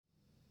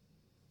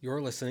You're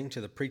listening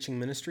to the preaching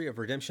ministry of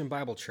Redemption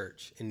Bible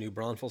Church in New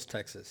Braunfels,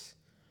 Texas,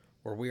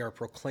 where we are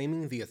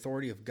proclaiming the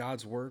authority of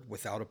God's Word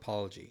without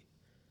apology.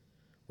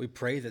 We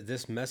pray that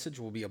this message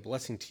will be a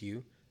blessing to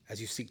you as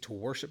you seek to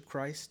worship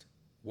Christ,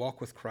 walk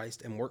with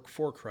Christ, and work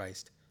for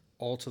Christ,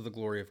 all to the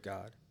glory of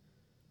God.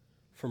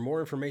 For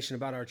more information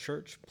about our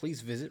church, please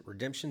visit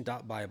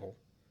redemption.bible.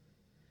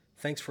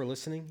 Thanks for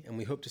listening, and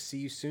we hope to see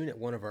you soon at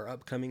one of our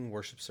upcoming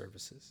worship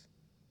services.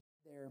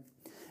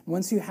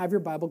 Once you have your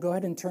Bible, go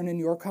ahead and turn in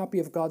your copy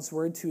of God's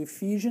Word to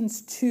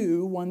Ephesians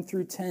 2, 1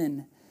 through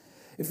 10.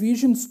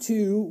 Ephesians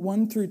 2,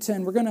 1 through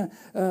 10. We're going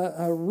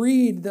to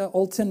read the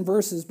all 10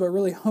 verses, but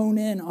really hone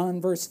in on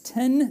verse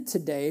 10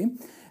 today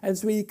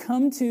as we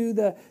come to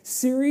the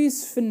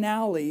series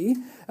finale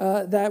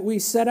that we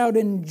set out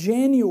in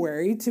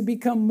January to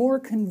become more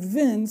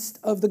convinced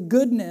of the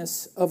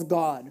goodness of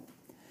God.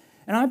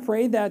 And I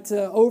pray that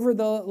over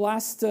the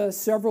last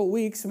several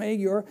weeks, may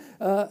your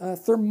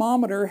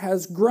thermometer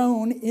has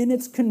grown in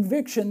its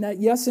conviction that,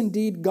 yes,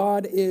 indeed,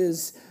 God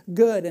is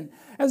good. And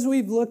as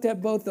we've looked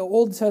at both the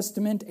Old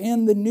Testament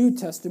and the New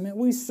Testament,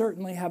 we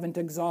certainly haven't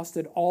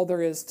exhausted all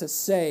there is to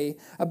say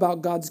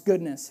about God's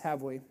goodness,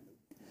 have we?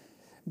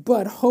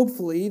 But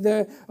hopefully, in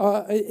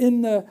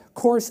the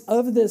course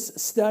of this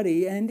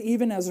study, and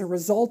even as a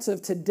result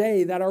of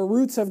today, that our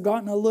roots have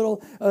gotten a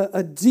little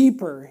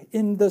deeper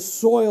in the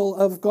soil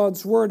of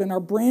God's Word, and our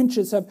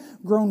branches have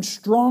grown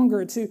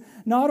stronger to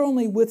not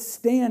only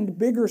withstand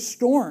bigger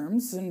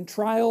storms and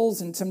trials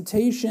and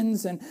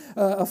temptations and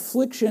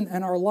affliction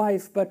in our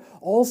life, but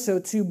also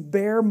to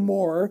bear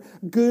more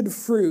good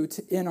fruit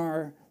in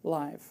our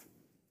life.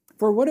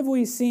 For what have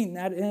we seen?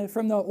 That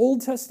from the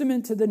Old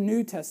Testament to the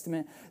New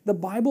Testament, the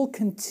Bible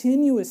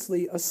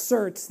continuously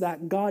asserts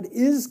that God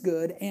is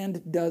good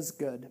and does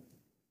good.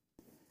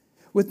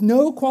 With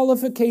no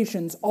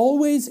qualifications,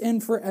 always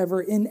and forever,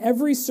 in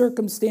every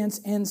circumstance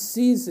and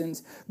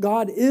seasons,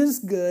 God is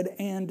good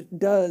and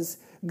does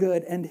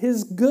good. And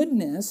His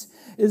goodness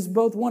is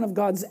both one of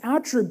God's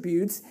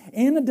attributes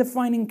and a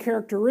defining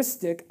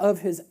characteristic of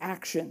His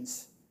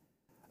actions,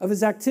 of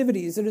His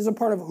activities. It is a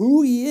part of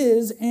who He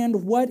is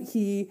and what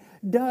He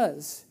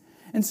does.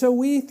 And so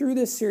we, through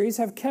this series,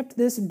 have kept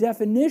this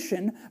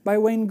definition by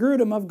Wayne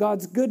Grudem of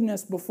God's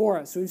goodness before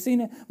us. We've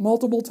seen it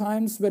multiple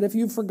times, but if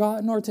you've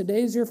forgotten or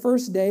today's your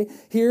first day,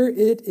 here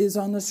it is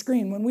on the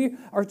screen. When we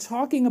are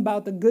talking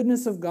about the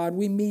goodness of God,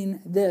 we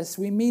mean this.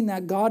 We mean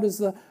that God is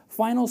the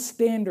final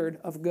standard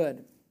of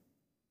good.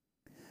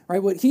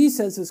 Right? What He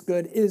says is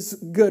good is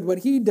good. What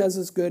He does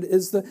is good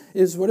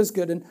is what is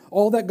good. And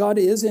all that God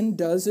is and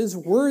does is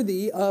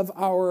worthy of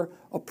our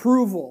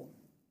approval.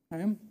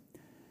 Right?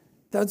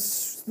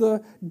 That's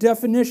the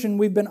definition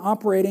we've been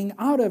operating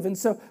out of. And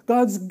so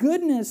God's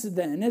goodness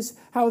then is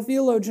how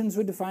theologians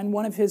would define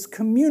one of His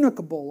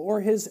communicable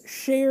or His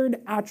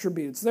shared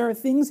attributes. There are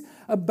things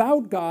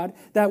about God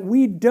that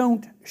we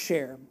don't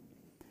share.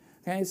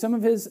 Okay, some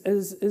of his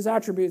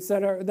attributes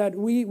that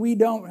we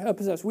don't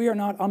possess. We are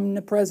not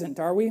omnipresent,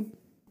 are we?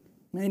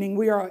 Meaning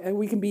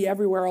we can be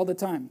everywhere all the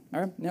time. All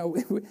right? No,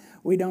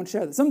 we don't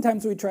share that.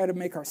 Sometimes we try to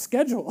make our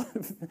schedule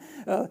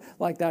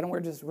like that, and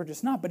we're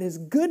just not. But His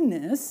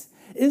goodness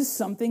is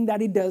something that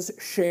He does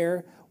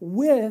share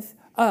with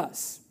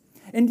us.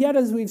 And yet,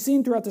 as we've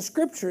seen throughout the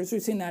Scriptures,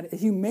 we've seen that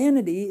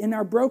humanity in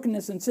our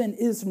brokenness and sin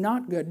is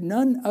not good.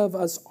 None of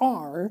us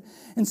are.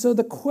 And so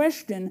the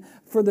question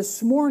for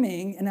this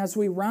morning, and as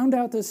we round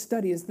out this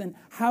study, is then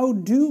how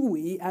do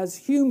we,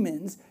 as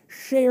humans,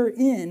 share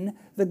in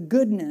the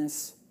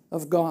goodness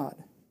of God?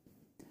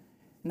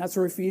 And that's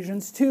where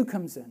Ephesians 2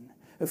 comes in.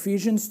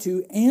 Ephesians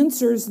 2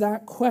 answers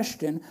that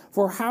question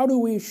for how do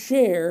we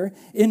share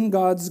in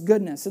God's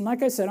goodness. And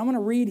like I said, I'm going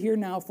to read here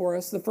now for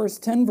us the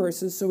first 10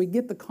 verses so we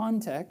get the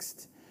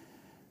context,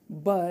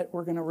 but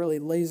we're going to really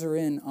laser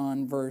in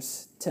on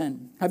verse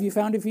 10. Have you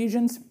found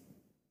Ephesians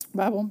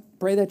Bible?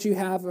 Pray that you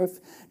have. If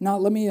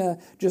not, let me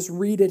just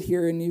read it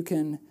here and you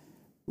can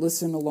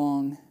listen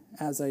along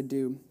as I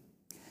do.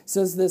 It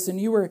says this, "And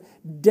you were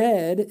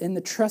dead in the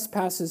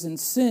trespasses and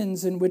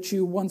sins in which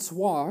you once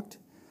walked,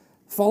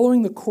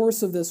 following the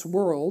course of this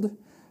world,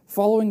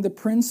 following the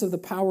prince of the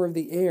power of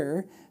the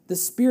air, the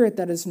spirit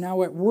that is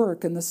now at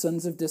work in the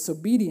sons of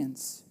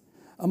disobedience,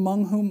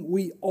 among whom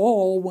we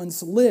all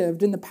once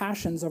lived in the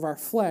passions of our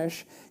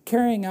flesh,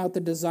 carrying out the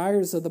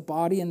desires of the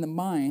body and the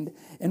mind,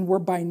 and were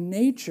by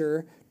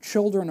nature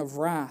children of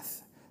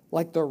wrath,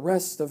 like the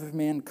rest of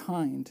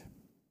mankind.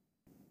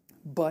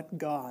 But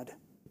God,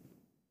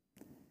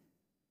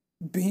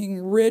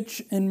 being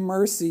rich in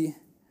mercy,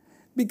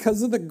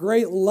 because of the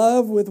great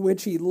love with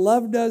which He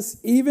loved us,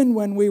 even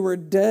when we were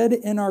dead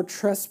in our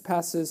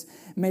trespasses,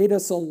 made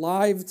us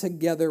alive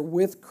together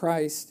with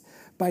Christ.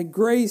 By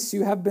grace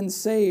you have been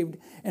saved,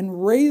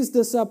 and raised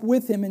us up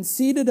with Him, and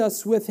seated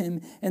us with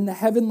Him in the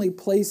heavenly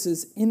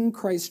places in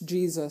Christ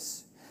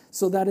Jesus,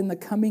 so that in the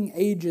coming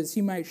ages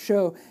He might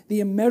show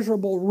the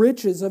immeasurable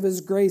riches of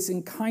His grace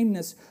and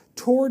kindness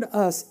toward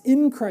us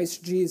in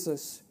Christ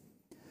Jesus.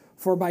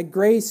 For by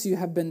grace you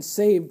have been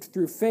saved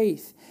through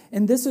faith,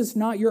 and this is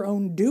not your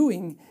own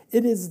doing,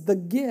 it is the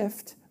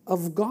gift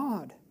of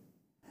God,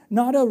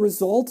 not a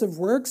result of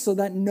works, so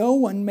that no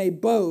one may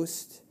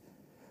boast.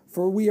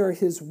 For we are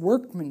his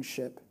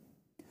workmanship,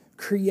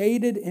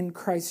 created in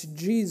Christ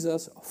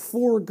Jesus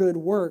for good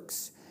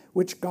works,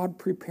 which God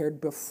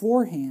prepared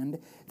beforehand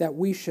that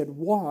we should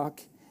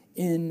walk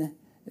in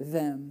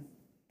them.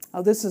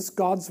 Now, this is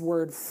God's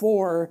word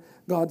for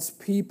God's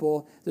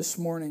people this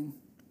morning.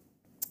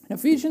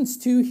 Ephesians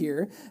 2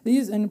 here,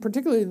 and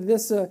particularly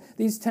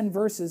these 10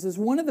 verses, is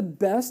one of the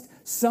best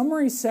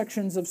summary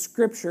sections of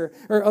Scripture,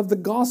 or of the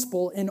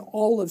gospel in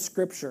all of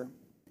Scripture.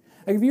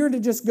 Like if you were to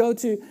just go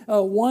to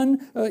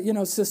one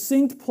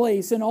succinct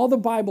place in all the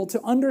Bible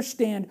to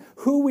understand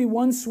who we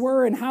once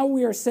were and how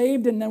we are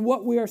saved and then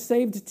what we are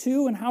saved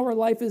to and how our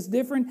life is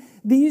different,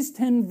 these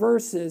 10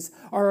 verses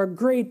are a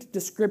great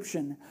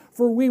description.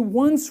 For we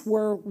once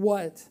were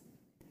what?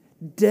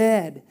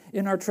 Dead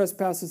in our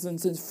trespasses and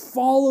sins,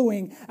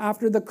 following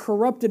after the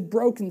corrupted,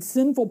 broken,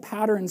 sinful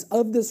patterns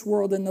of this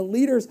world and the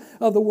leaders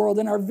of the world.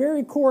 In our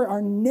very core,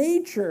 our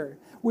nature,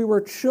 we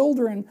were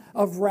children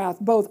of wrath,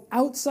 both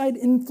outside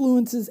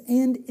influences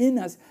and in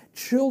us,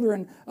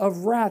 children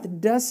of wrath,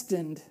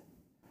 destined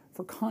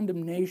for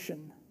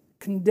condemnation,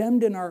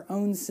 condemned in our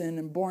own sin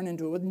and born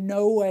into it with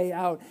no way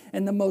out.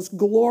 And the most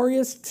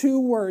glorious 2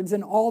 words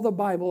in all the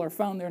Bible are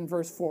found there in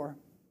verse 4.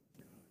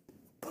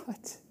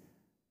 But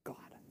God.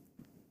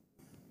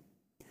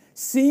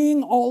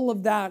 Seeing all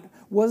of that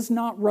was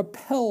not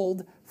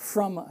repelled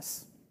from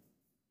us,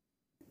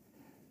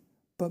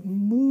 but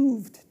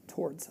moved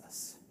towards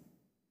us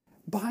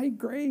by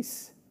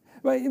grace,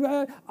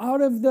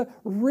 out of the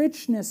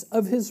richness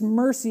of his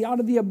mercy, out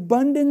of the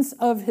abundance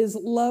of his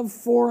love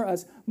for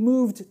us,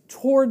 moved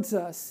towards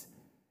us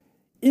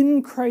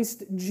in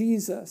Christ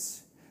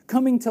Jesus,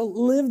 coming to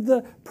live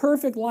the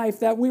perfect life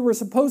that we were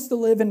supposed to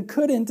live and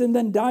couldn't, and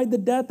then died the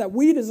death that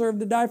we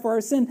deserved to die for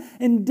our sin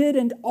and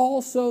didn't,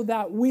 also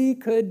that we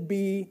could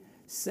be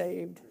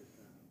saved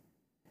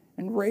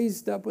and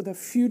raised up with a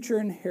future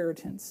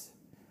inheritance.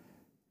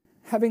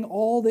 Having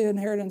all the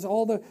inheritance,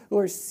 all the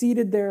Lord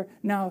seated there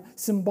now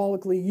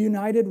symbolically,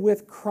 united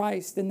with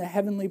Christ in the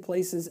heavenly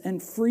places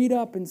and freed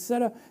up and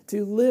set up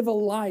to live a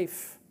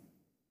life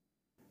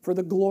for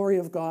the glory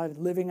of God,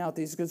 living out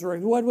these good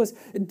works. What was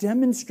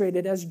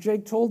demonstrated, as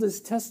Jake told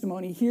his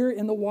testimony, here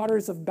in the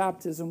waters of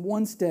baptism,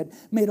 once dead,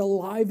 made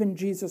alive in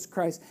Jesus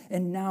Christ,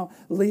 and now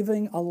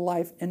living a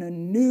life in a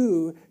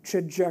new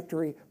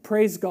trajectory.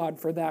 Praise God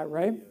for that,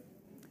 right?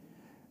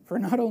 For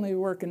not only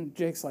work in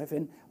Jake's life,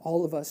 in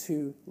all of us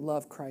who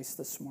love Christ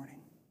this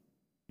morning.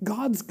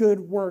 God's good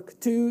work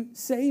to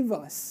save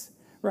us,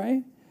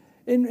 right?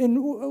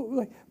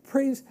 And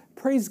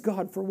praise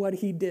God for what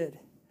he did.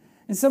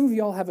 And some of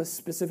y'all have a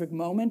specific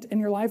moment in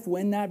your life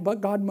when that but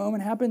God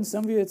moment happened.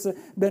 Some of you, it's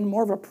been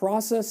more of a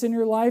process in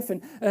your life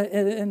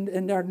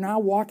and are now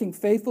walking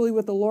faithfully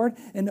with the Lord.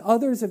 And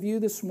others of you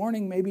this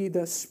morning, maybe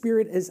the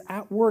Spirit is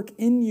at work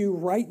in you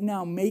right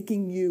now,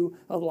 making you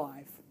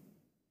alive.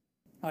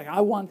 Like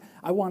I want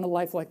a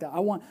life like that. I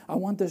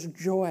want this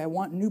joy. I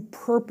want new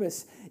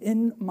purpose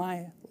in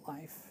my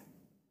life.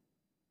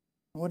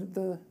 What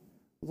the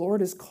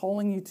Lord is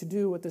calling you to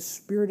do, what the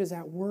Spirit is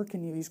at work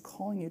in you, he's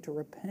calling you to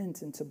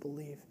repent and to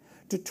believe,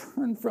 to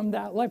turn from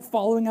that life,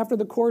 following after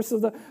the course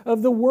of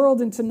the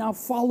world, and to now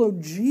follow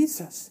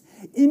Jesus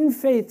in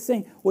faith,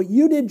 saying, what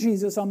you did,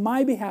 Jesus, on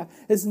my behalf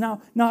has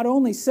now not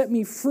only set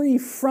me free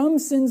from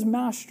sin's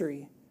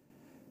mastery,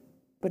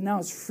 but now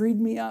has freed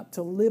me up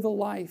to live a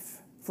life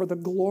for the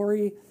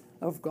glory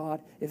of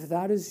God. If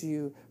that is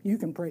you, you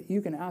can pray,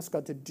 you can ask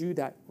God to do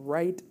that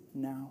right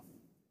now.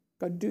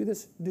 God, do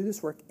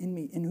this work in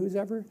me, in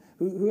whoever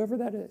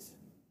that is.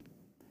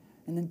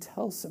 And then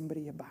tell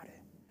somebody about it.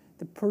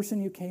 The person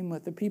you came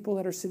with, the people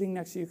that are sitting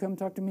next to you, come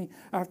talk to me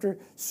after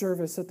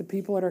service, at the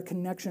people at our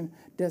connection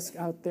desk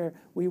out there.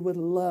 We would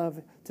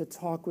love to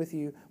talk with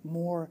you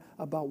more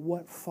about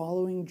what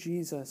following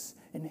Jesus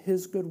and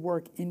his good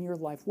work in your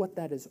life, what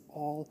that is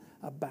all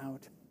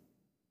about.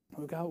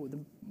 We've got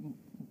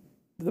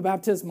the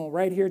baptismal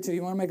right here too.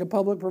 You want to make a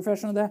public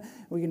profession of that?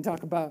 We can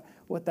talk about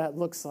what that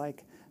looks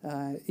like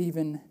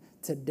even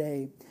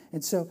today.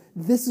 And so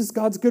this is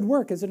God's good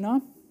work, is it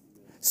not?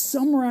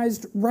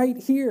 Summarized right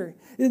here.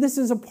 This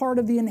is a part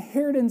of the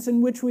inheritance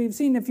in which we've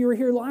seen. If you were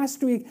here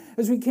last week,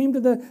 as we came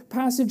to the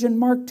passage in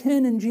Mark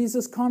 10 in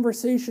Jesus'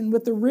 conversation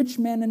with the rich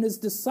man and his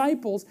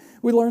disciples,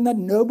 we learned that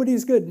nobody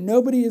is good.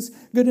 Nobody is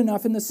good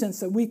enough in the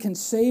sense that we can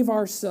save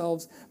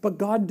ourselves, but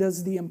God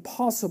does the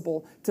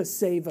impossible to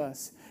save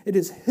us. It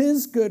is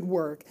his good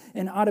work,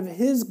 and out of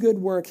his good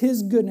work,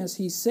 his goodness,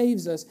 he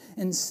saves us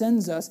and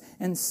sends us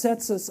and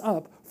sets us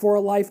up for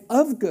a life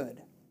of good.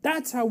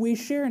 That's how we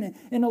share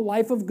in a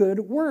life of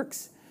good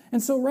works.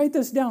 And so write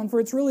this down, for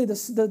it's really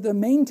the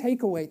main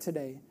takeaway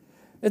today.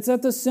 It's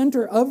at the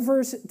center of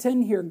verse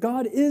 10 here.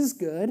 God is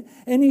good,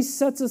 and he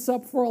sets us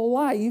up for a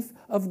life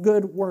of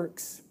good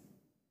works.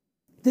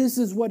 This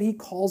is what he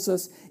calls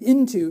us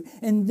into,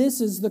 and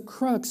this is the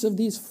crux of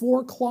these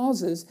 4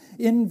 clauses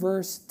in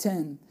verse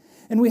 10.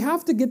 And we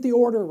have to get the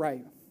order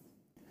right.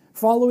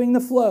 Following the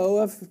flow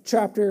of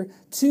chapter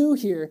 2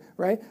 here,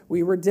 right?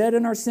 We were dead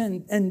in our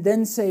sin and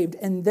then saved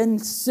and then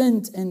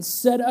sent and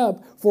set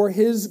up for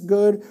his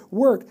good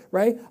work,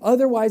 right?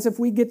 Otherwise, if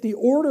we get the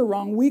order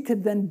wrong, we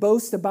could then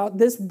boast about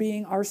this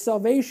being our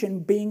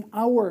salvation, being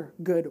our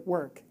good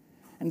work.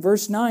 And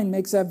verse 9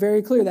 makes that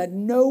very clear, that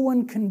no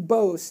one can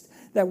boast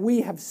that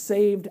we have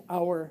saved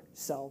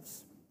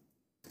ourselves.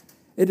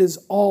 It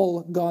is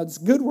all God's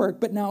good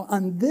work. But now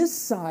on this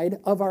side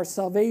of our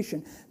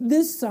salvation,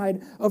 this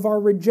side of our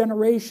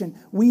regeneration,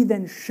 we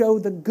then show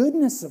the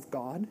goodness of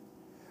God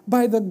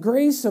by the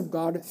grace of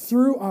God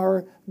through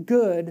our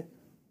good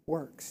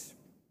works.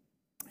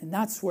 And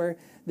that's where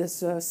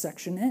this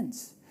section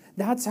ends.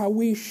 That's how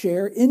we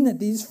share in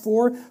these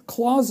 4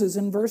 clauses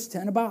in verse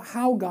 10 about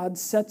how God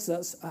sets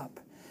us up.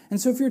 And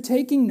so if you're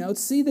taking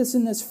notes, see this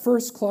in this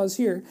first clause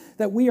here,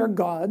 that we are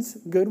God's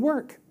good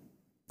work.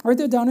 Write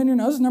that down in your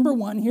notes. Number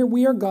 1 here,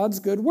 we are God's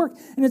good work.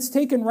 And it's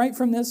taken right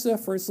from this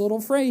first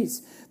little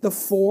phrase. The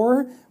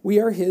 4, we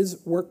are his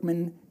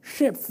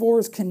workmanship. 4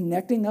 is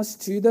connecting us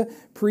to the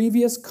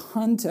previous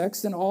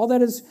context and all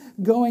that is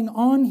going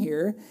on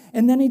here.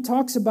 And then he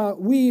talks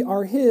about we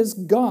are his,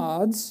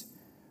 God's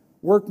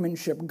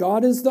workmanship.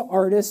 God is the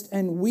artist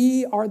and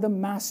we are the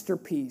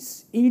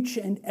masterpiece. Each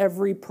and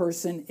every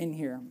person in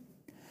here.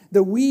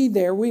 The we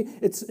there,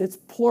 it's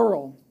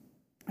plural.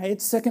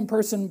 It's second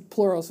person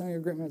plural. Some of your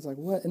grandparents are like,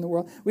 what in the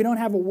world? We don't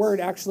have a word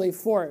actually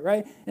for it,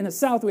 right? In the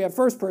South, we have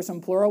first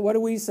person plural. What do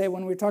we say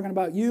when we're talking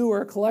about you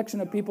or a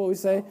collection of people? We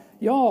say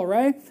y'all,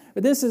 right?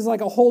 But this is like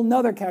a whole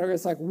nother category.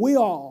 It's like we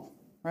all,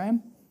 right?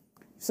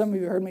 Some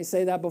of you heard me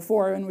say that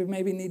before, and we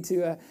maybe need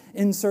to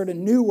insert a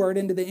new word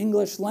into the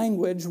English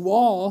language.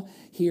 Wall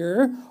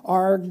here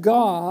are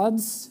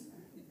God's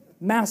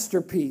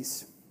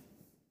masterpiece.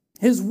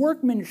 His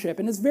workmanship.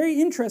 And it's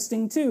very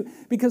interesting, too,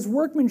 because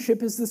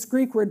workmanship is this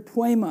Greek word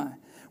poema,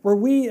 where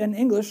we, in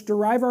English,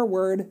 derive our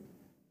word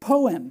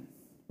poem,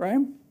 right?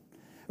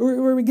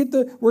 Where we get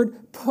the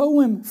word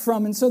poem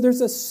from. And so there's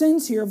a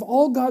sense here of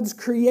all God's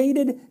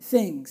created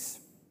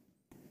things.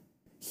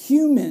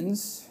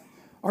 Humans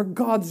are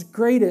God's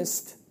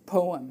greatest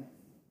poem.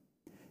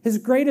 His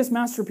greatest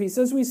masterpiece,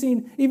 as we've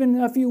seen even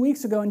a few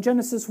weeks ago in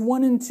Genesis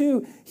 1 and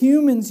 2,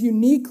 humans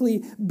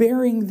uniquely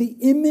bearing the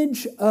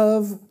image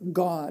of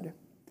God.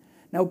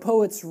 Now,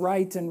 poets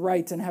write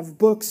and have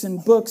books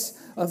and books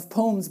of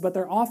poems, but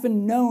they're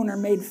often known or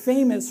made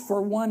famous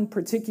for one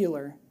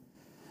particular.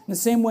 In the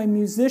same way,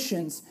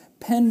 musicians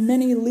pen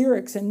many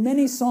lyrics and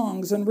many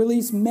songs and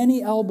release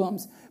many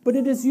albums, but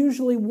it is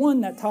usually one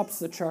that tops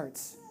the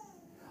charts.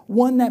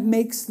 One that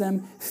makes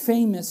them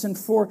famous. And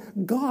for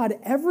God,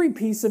 every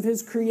piece of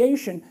his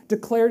creation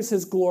declares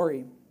his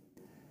glory.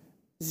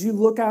 As you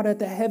look out at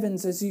the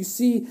heavens, as you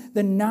see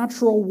the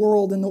natural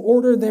world and the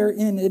order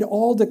therein, it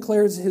all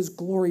declares his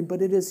glory,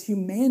 but it is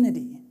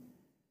humanity,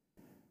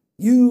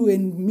 you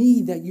and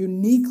me, that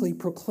uniquely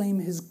proclaim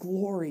his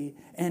glory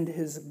and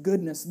his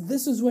goodness.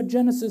 This is what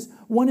Genesis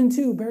 1 and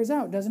 2 bears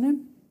out, doesn't it?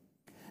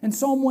 And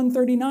Psalm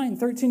 139,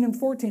 13 and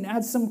 14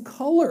 adds some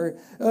color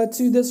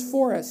to this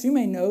for us. You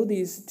may know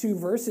these 2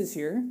 verses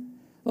here.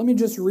 Let me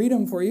just read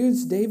them for you.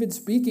 It's David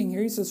speaking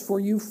here. He says, "For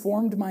you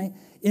formed my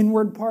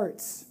inward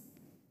parts.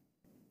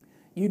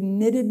 You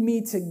knitted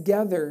me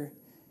together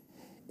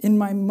in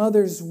my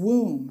mother's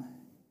womb.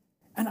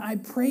 And I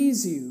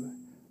praise you,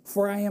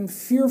 for I am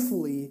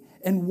fearfully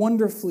and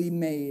wonderfully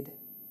made.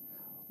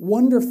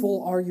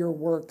 Wonderful are your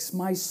works.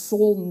 My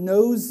soul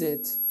knows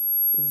it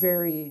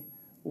very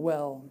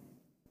well."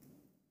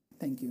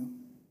 Thank you.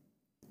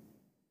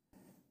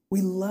 We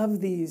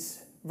love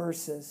these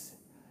verses,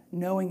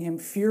 knowing him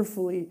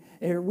fearfully.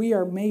 We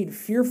are made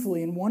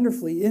fearfully and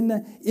wonderfully in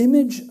the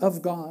image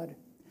of God.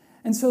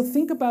 And so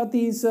think about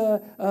these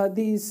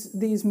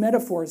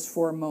metaphors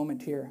for a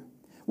moment here.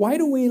 Why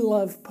do we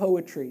love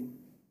poetry?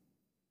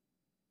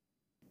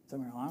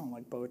 Some are, I don't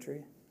like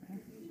poetry.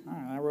 I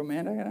don't know,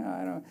 romantic.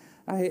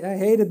 I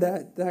hated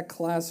that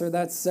class or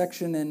that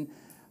section in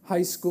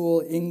high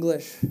school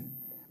English.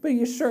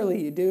 But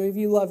surely you do. If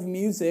you love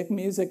music,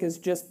 music is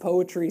just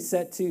poetry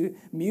set to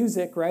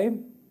music, right?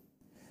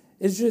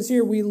 It's just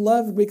here we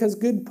love because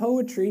good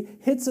poetry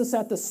hits us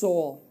at the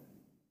soul.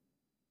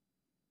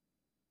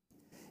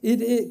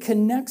 It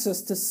connects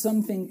us to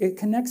something. It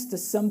connects to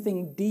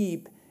something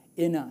deep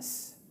in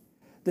us.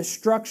 The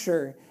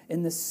structure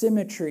and the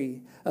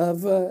symmetry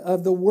of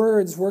the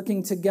words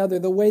working together,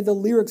 the way the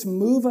lyrics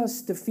move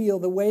us to feel,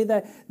 the way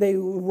that they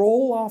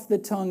roll off the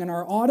tongue and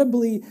are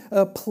audibly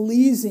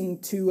pleasing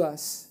to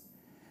us.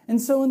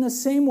 And so in the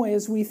same way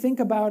as we think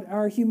about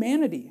our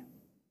humanity,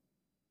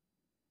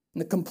 and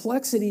the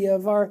complexity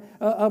of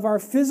our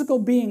physical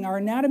being, our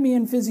anatomy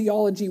and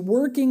physiology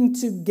working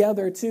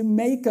together to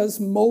make us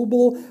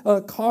mobile,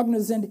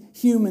 cognizant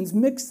humans.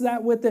 Mix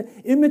that with the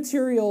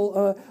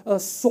immaterial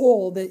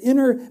soul, the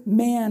inner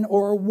man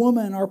or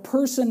woman, our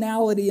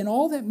personality, and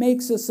all that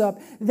makes us up.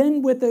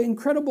 Then with the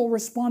incredible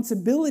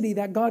responsibility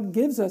that God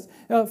gives us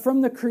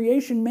from the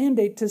creation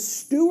mandate to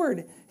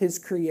steward his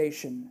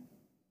creation,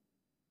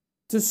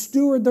 to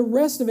steward the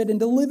rest of it and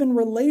to live in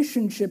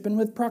relationship and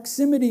with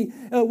proximity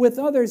with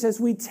others as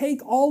we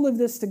take all of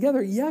this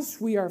together.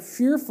 Yes, we are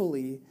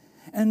fearfully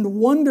and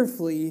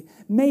wonderfully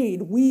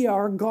made. We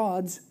are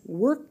God's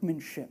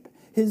workmanship,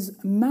 His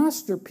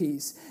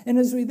masterpiece. And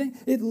as we think,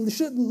 it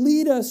should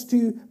lead us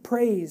to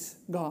praise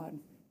God.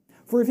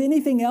 For if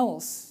anything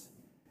else,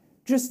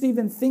 just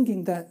even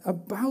thinking that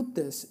about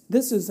this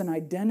is an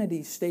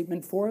identity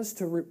statement for us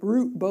to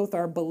root both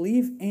our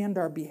belief and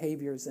our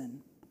behaviors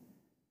in.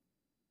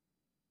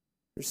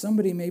 Or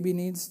somebody maybe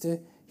needs to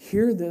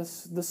hear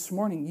this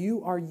morning.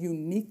 You are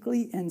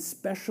uniquely and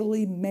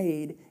specially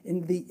made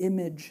in the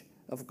image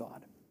of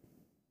God.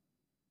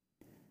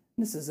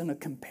 This isn't a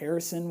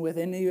comparison with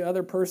any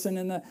other person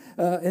in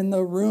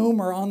the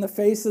room or on the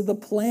face of the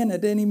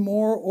planet any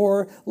more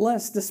or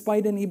less,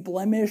 despite any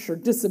blemish or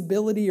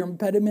disability or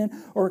impediment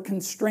or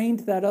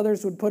constraint that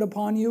others would put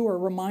upon you or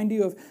remind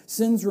you of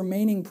sin's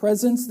remaining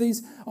presence.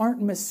 These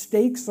aren't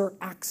mistakes or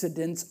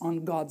accidents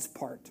on God's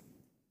part.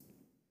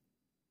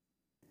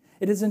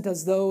 It isn't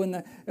as though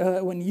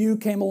when you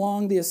came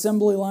along the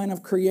assembly line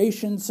of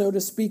creation, so to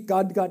speak,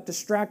 God got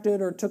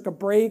distracted or took a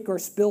break or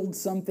spilled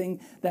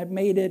something that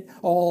made it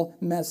all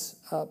mess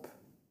up.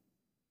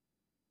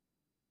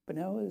 But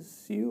no,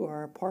 as you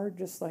are a part,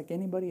 just like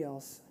anybody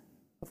else,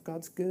 of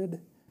God's good,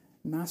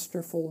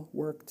 masterful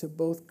work to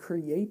both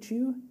create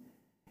you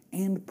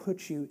and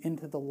put you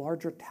into the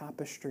larger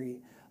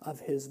tapestry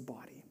of His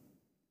body,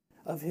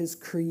 of His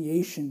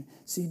creation.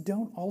 See,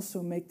 don't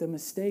also make the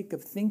mistake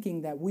of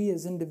thinking that we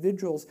as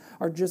individuals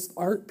are just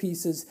art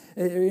pieces,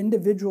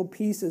 individual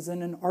pieces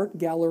in an art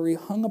gallery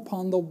hung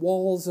upon the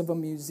walls of a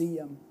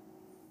museum.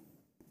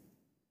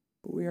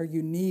 But we are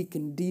unique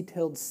and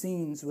detailed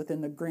scenes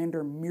within the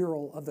grander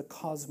mural of the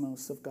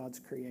cosmos of God's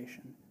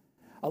creation.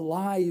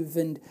 Alive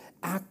and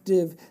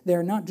active.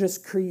 They're not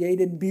just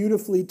created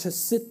beautifully to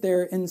sit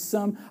there in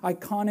some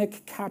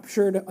iconic,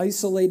 captured,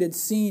 isolated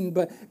scene,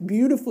 but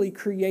beautifully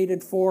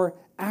created for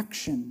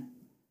action,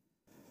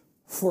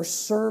 for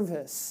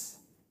service,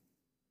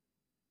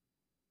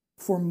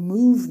 for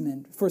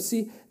movement.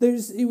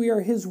 We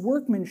are His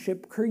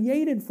workmanship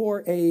created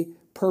for a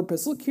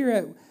purpose. Look here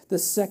at the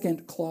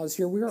second clause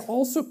here. We are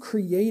also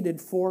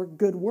created for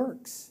good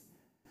works.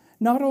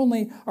 Not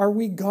only are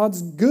we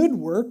God's good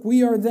work,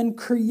 we are then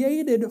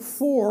created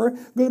for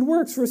good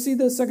works. For see,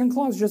 the second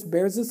clause just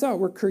bears this out.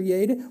 We're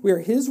created, we are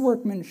His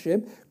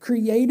workmanship,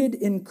 created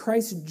in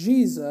Christ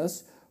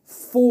Jesus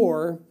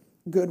for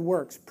good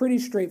works. Pretty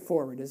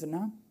straightforward, is it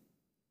not?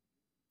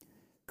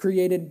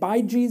 Created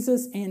by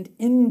Jesus and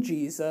in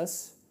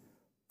Jesus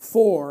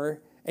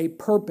for a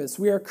purpose.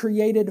 We are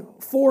created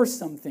for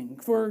something,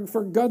 for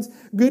God's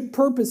good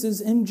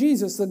purposes in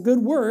Jesus. The good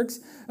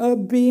works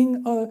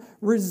being a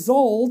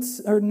result,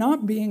 or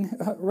not being,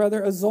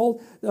 rather, a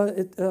result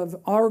of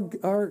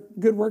our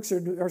good works,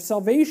 or our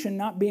salvation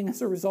not being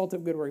as a result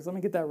of good works. Let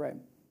me get that right.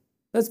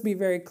 Let's be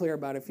very clear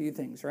about a few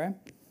things, right?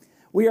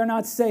 We are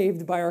not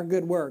saved by our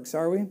good works,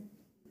 are we?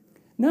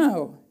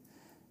 No.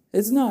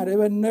 It's not.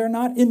 They're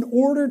not in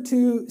order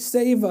to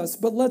save us.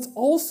 But let's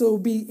also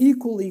be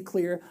equally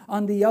clear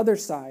on the other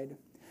side.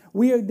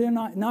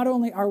 Not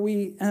only are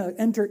we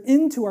enter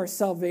into our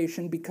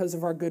salvation because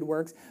of our good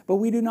works, but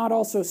we do not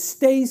also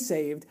stay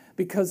saved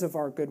because of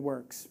our good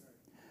works.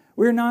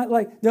 We're not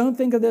don't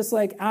think of this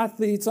like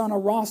athletes on a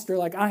roster,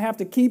 like I have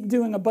to keep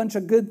doing a bunch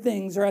of good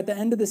things, or at the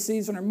end of the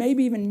season, or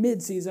maybe even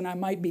mid-season, I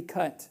might be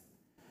cut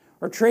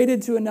or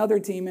traded to another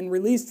team and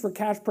released for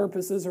cash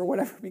purposes or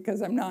whatever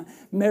because I'm not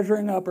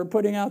measuring up or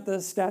putting out the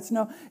stats.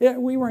 No,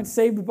 we weren't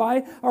saved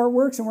by our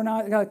works, and we're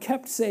not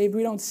kept saved.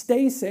 We don't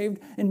stay saved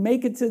and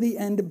make it to the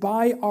end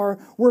by our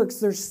works.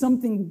 There's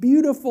something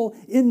beautiful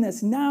in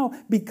this. Now,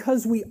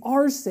 because we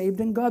are saved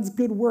and God's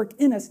good work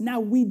in us, now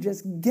we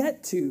just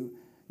get to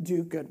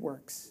do good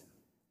works.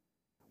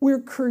 We're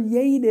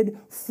created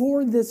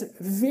for this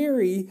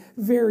very,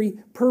 very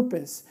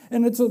purpose.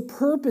 And it's a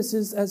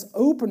purposes as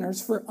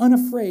openers for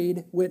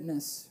unafraid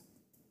witness.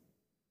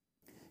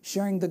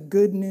 Sharing the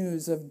good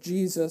news of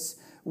Jesus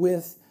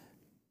with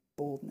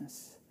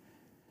boldness.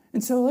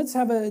 And so let's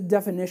have a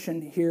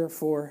definition here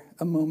for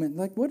a moment.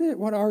 Like,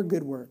 what are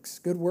good works?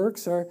 Good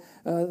works are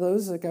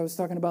those, like I was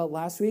talking about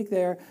last week,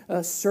 they're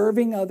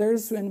serving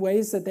others in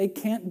ways that they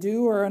can't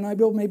do or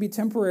unable, maybe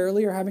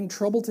temporarily, or having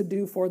trouble to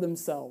do for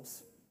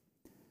themselves.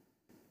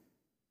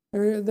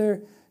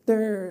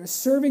 They're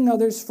serving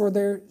others for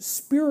their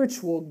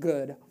spiritual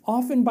good,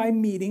 often by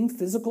meeting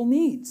physical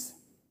needs.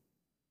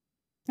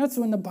 That's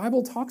when the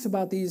Bible talks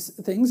about these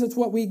things. It's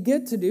what we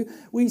get to do.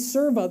 We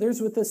serve others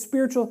with a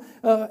spiritual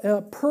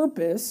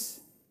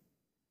purpose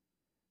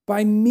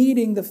by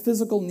meeting the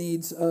physical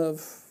needs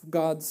of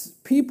God's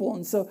people.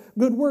 And so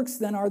good works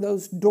then are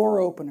those door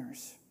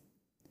openers.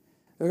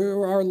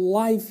 Our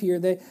life here,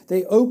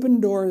 they open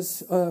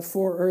doors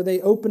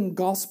they open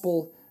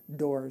gospel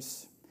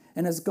doors.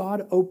 And as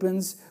God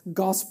opens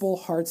gospel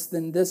hearts,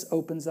 then this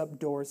opens up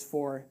doors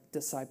for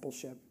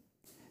discipleship.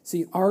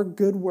 See, our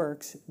good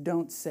works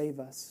don't save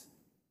us,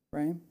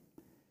 right?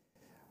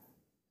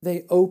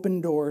 They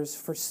open doors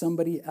for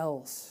somebody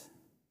else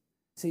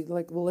See,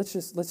 let's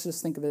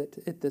just think of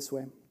it this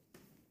way.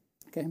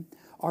 Okay?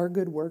 Our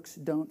good works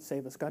don't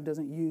save us. God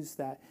doesn't use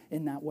that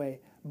in that way.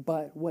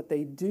 But what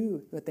they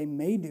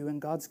may do in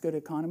God's good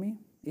economy,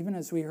 even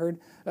as we heard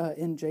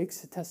in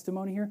Jake's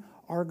testimony here,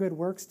 our good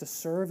works to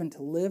serve and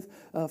to live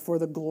for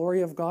the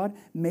glory of God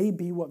may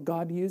be what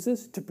God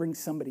uses to bring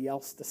somebody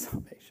else to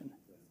salvation.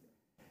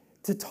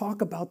 To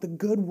talk about the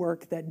good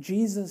work that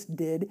Jesus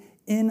did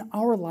in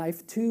our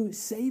life to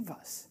save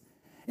us.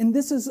 And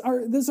this is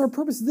our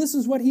purpose. This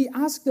is what he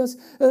asked us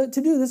to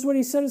do. This is what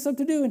he set us up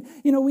to do.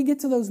 And, we get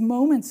to those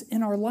moments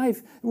in our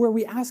life where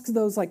we ask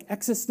those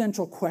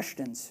existential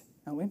questions,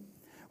 don't we?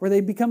 Where they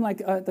become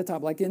at the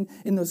top,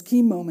 in those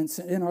key moments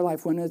in our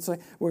life when it's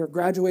we're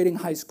graduating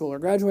high school or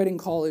graduating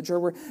college, or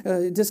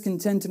we're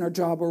discontent in our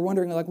job, or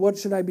wondering what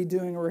should I be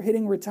doing, or we're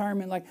hitting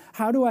retirement,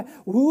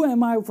 who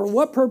am I, for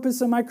what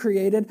purpose am I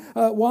created,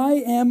 why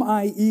am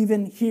I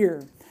even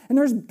here? And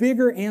there's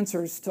bigger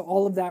answers to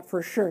all of that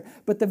for sure.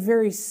 But the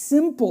very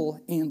simple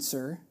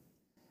answer,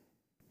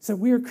 so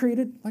we are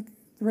created,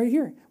 right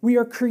here, we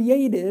are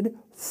created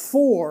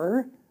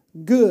for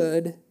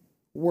good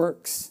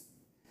works.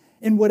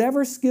 In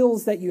whatever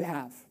skills that you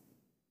have,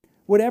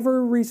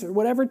 whatever research,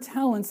 whatever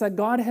talents that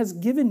God has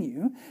given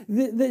you,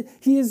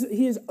 He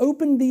has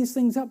opened these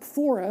things up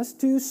for us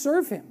to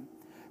serve Him,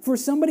 for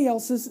somebody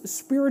else's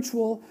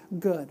spiritual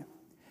good.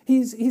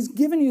 He's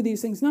given you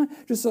these things, not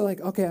just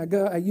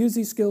I use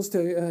these skills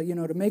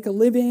to make a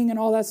living and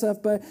all that stuff,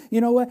 but you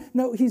know what?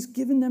 No, He's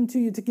given them to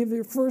you to give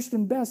your first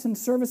and best in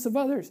service of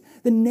others.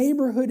 The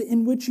neighborhood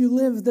in which you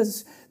live,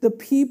 the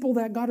people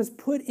that God has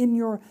put in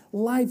your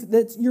life,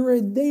 that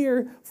you're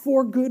there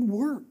for good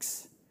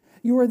works.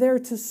 You are there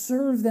to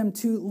serve them,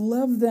 to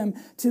love them,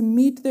 to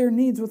meet their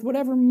needs with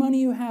whatever money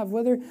you have,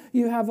 whether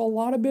you have a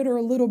lot of it or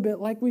a little bit,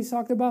 like we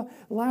talked about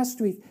last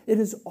week. It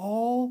is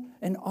all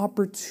an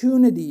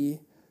opportunity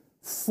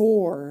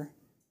for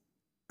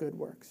good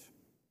works.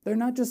 They're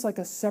not just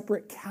a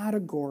separate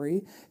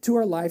category to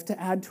our life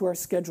to add to our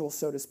schedule,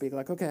 so to speak.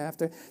 I have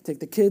to take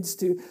the kids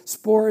to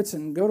sports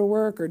and go to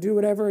work or do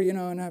whatever,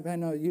 and I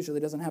know it usually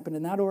doesn't happen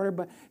in that order,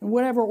 but in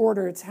whatever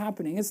order it's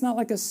happening. It's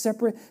not a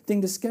separate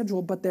thing to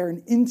schedule, but they're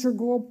an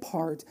integral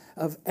part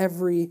of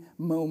every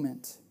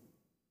moment.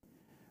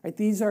 Right?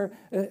 These are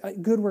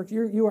good work.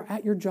 You are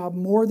at your job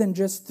more than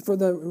just for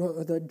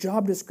the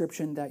job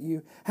description that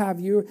you have.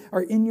 You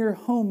are in your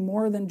home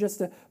more than just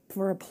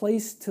for a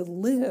place to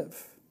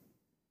live.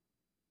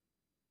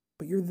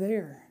 But you're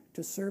there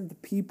to serve the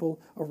people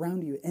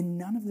around you. And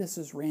none of this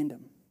is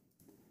random.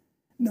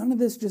 None of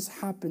this just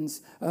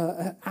happens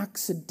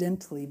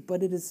accidentally,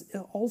 but it is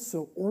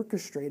also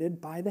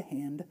orchestrated by the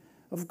hand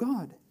of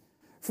God.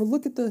 For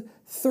look at the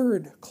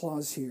third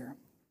clause here.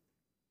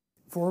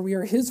 For we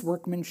are His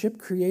workmanship,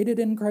 created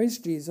in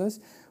Christ Jesus,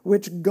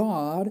 which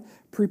God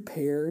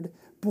prepared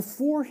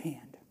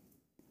beforehand.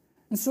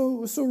 And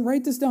so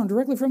write this down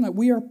directly from that.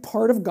 We are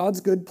part of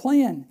God's good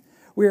plan.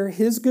 We are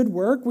His good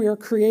work. We are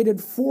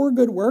created for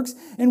good works.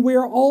 And we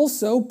are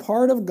also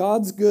part of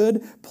God's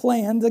good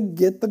plan to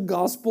get the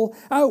gospel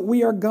out.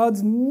 We are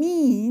God's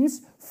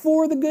means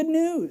for the good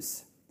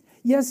news.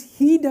 Yes,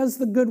 He does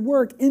the good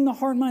work in the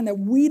heart and mind that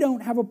we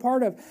don't have a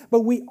part of, but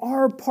we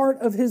are part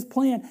of His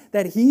plan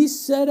that He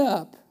set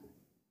up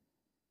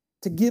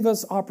to give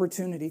us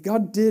opportunity.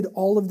 God did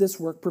all of this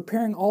work,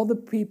 preparing all the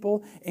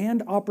people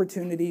and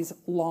opportunities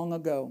long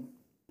ago.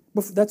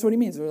 That's what He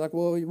means. We're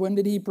well, when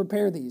did He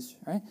prepare these?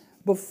 Right?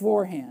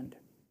 Beforehand.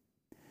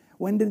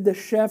 When did the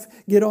chef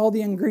get all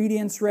the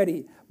ingredients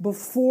ready?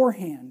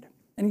 Beforehand.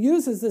 And He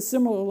uses this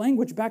similar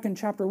language back in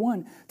chapter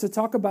 1 to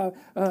talk about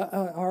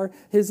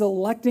His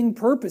electing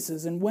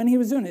purposes and when He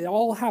was doing it. It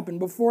all happened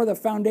before the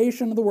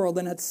foundation of the world.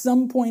 And at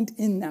some point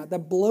in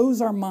that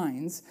blows our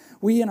minds,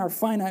 we in our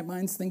finite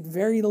minds think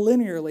very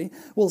linearly.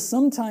 Well,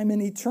 sometime in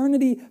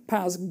eternity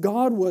past,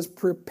 God was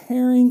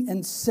preparing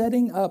and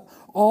setting up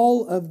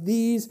all of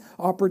these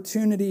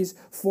opportunities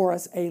for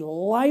us. A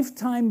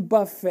lifetime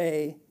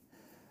buffet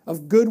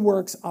of good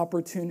works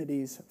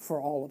opportunities for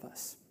all of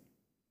us.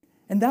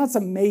 And that's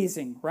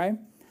amazing, right?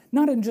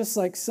 Not in just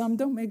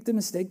don't make the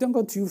mistake. Don't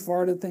go too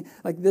far to think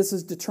this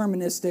is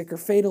deterministic or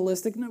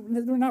fatalistic. No,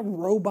 we're not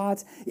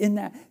robots in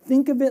that.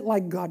 Think of it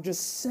like God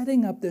just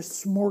setting up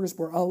this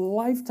smorgasbord, a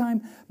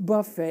lifetime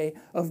buffet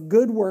of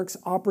good works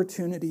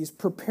opportunities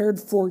prepared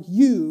for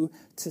you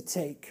to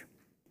take.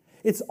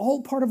 It's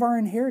all part of our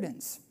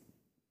inheritance.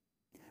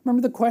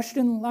 Remember the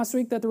question last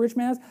week that the rich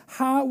man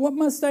asked? What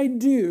must I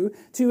do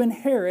to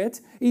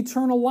inherit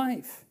eternal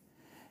life?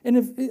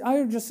 And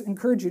I would just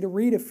encourage you to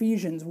read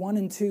Ephesians 1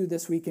 and 2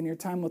 this week in your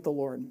time with the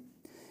Lord.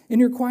 In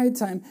your quiet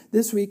time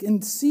this week,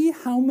 and see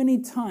how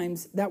many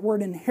times that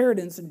word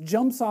inheritance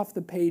jumps off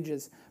the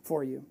pages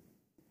for you.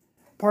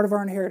 Part of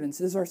our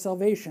inheritance is our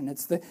salvation.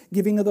 It's the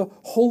giving of the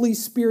Holy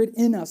Spirit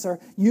in us,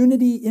 our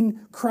unity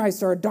in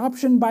Christ, our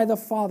adoption by the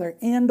Father,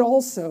 and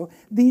also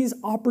these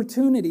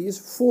opportunities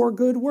for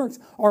good works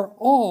are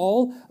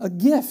all a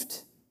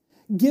gift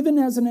given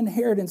as an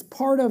inheritance,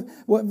 part of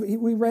what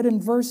we read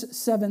in verse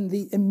 7,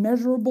 the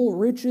immeasurable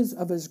riches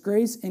of his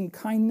grace and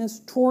kindness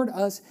toward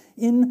us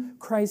in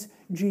Christ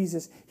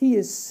Jesus. He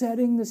is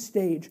setting the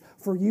stage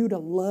for you to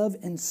love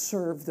and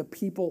serve the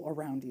people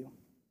around you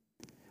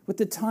with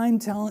the time,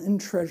 talent,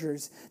 and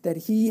treasures that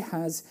he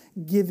has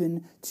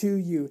given to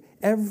you.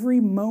 Every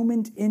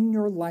moment in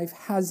your life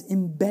has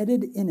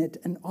embedded in it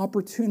an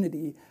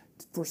opportunity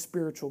for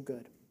spiritual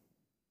good.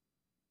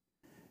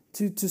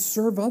 To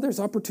serve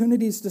others,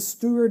 opportunities to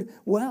steward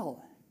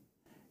well.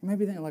 You might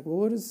be thinking, like, well,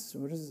 what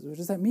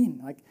does that mean?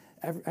 Like,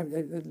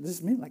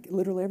 just mean like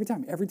literally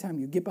every time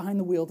you get behind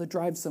the wheel to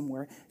drive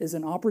somewhere is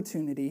an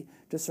opportunity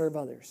to serve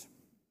others.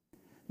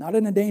 Not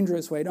in a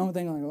dangerous way. Don't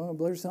think like, oh,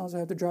 Blair tells I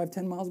have to drive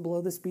 10 miles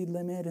below the speed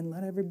limit and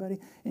let everybody,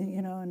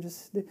 and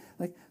just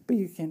like, but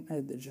you can't,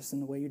 just in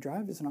the way you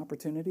drive is an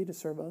opportunity to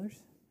serve others.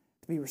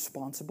 To be a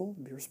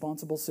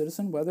responsible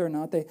citizen, whether or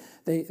not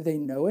they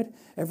know it.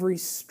 Every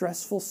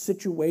stressful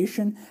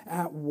situation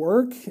at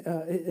work,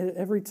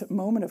 every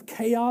moment of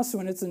chaos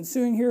when it's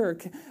ensuing here,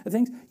 or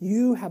things,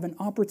 you have an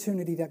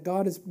opportunity that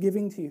God is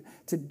giving to you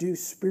to do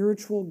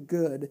spiritual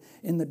good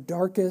in the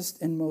darkest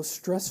and most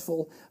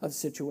stressful of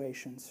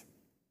situations.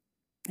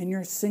 In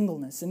your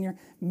singleness, in your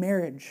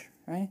marriage,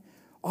 right?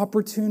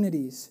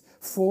 Opportunities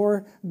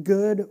for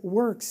good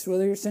works.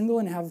 Whether you're single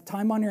and have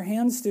time on your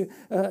hands to,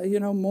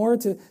 more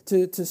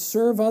to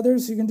serve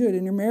others, you can do it.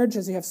 In your marriage,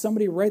 as you have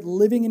somebody right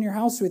living in your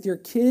house with your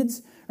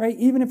kids, right?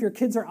 Even if your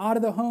kids are out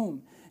of the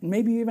home, and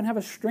maybe you even have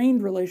a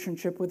strained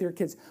relationship with your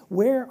kids,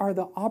 where are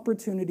the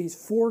opportunities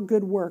for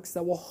good works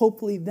that will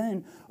hopefully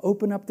then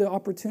open up the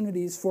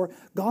opportunities for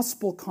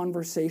gospel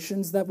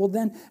conversations that will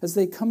then, as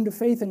they come to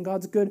faith in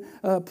God's good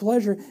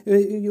pleasure,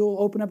 you'll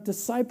open up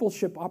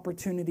discipleship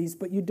opportunities,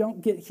 but you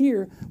don't get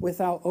here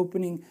without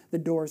opening the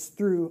doors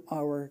through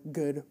our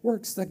good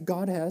works that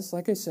God has,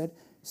 like I said,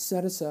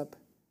 set us up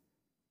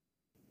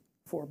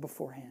for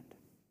beforehand.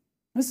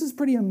 This is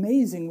pretty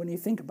amazing when you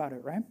think about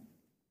it, right?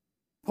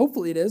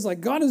 Hopefully it is.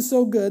 Like, God is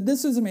so good.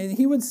 This is amazing.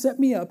 He would set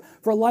me up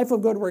for a life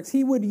of good works.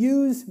 He would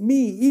use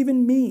me,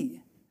 even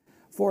me,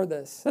 for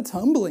this. That's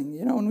humbling,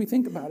 when we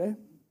think about it.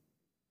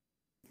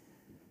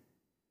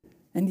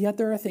 And yet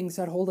there are things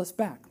that hold us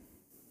back.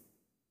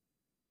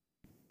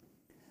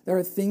 There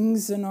are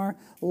things in our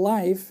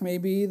life,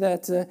 maybe,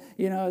 that,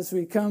 as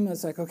we come,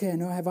 it's like, okay, I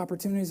know I have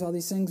opportunities, all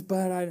these things,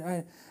 but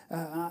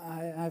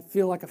I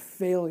feel like a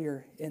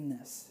failure in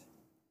this.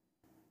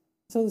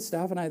 So the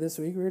staff and I this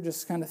week, we were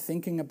just kind of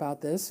thinking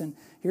about this, and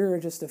here are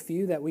just a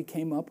few that we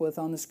came up with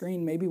on the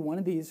screen. Maybe one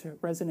of these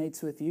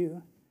resonates with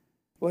you.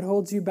 What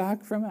holds you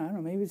back from it? I don't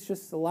know, maybe it's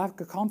just a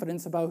lack of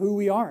confidence about who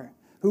we are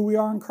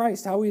in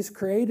Christ, how he's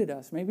created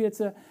us. Maybe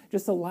it's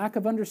just a lack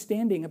of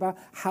understanding about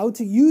how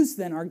to use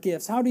then our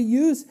gifts, how to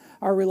use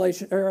our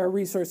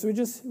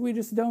resources. We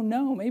just don't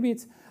know. Maybe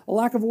it's a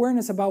lack of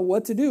awareness about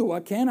what to do.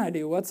 What can I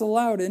do? What's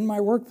allowed in my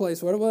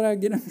workplace? What would I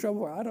get in trouble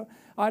for?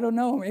 I don't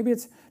know. Maybe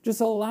it's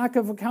just a lack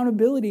of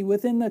accountability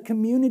within the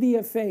community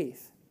of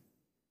faith.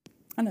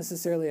 Not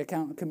necessarily a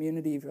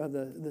community of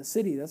the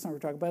city. That's not what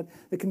we're talking about.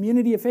 The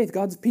community of faith,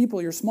 God's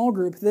people, your small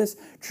group, this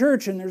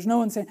church, and there's no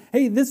one saying,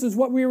 hey, this is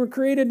what we were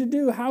created to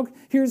do.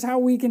 Here's how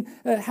we can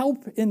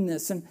help in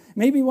this. And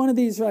maybe one of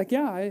these are like,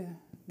 yeah, I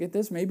get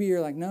this. Maybe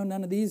you're like, no,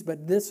 none of these,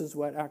 but this is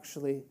what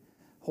actually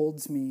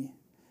holds me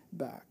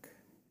back.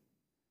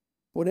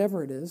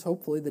 Whatever it is,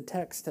 hopefully the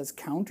text has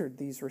countered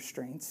these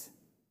restraints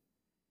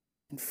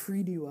and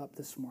freed you up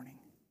this morning.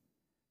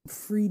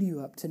 Freed you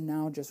up to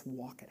now just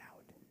walk it out.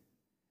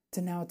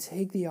 To now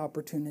take the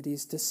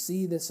opportunities to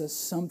see this as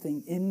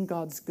something in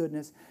God's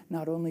goodness,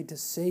 not only to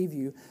save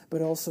you,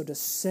 but also to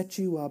set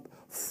you up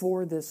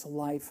for this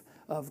life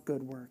of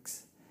good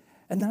works.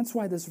 And that's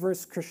why this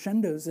verse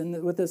crescendos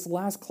with this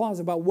last clause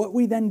about what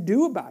we then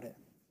do about it.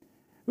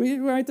 We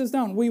write this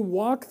down. We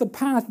walk the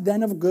path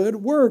then of good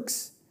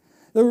works.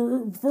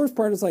 The first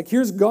part is like,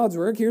 here's God's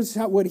work. Here's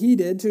what he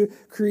did to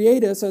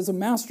create us as a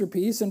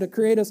masterpiece and to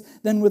create us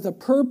then with a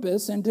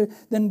purpose and to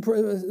then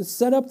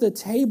set up the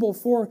table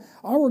for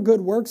our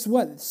good works.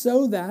 What?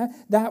 So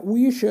that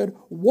we should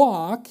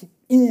walk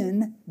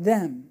in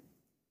them.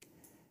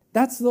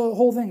 That's the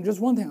whole thing. Just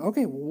one thing.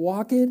 Okay,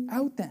 walk it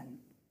out then.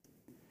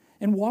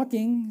 And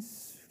walking,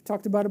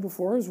 talked about it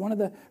before, is one of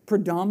the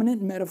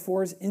predominant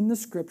metaphors in the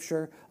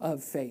scripture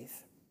of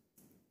faith.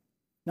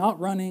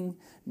 Not running,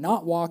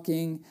 not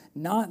walking,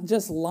 not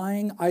just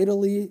lying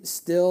idly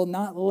still,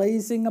 not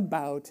lazing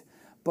about,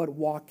 but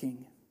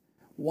walking.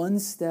 One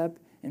step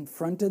in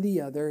front of the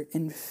other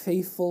in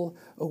faithful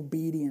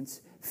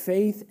obedience.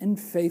 Faith and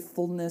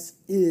faithfulness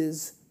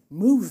is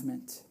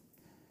movement.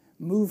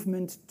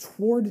 Movement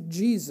toward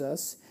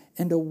Jesus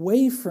and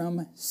away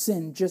from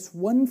sin. Just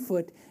one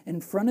foot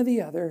in front of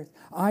the other,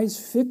 eyes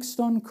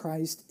fixed on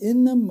Christ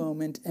in the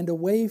moment and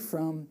away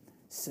from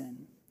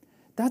sin.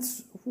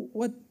 That's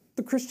what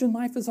the Christian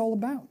life is all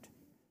about.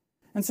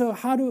 And so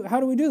how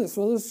do we do this?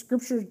 Well, the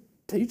scripture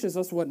teaches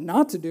us what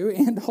not to do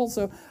and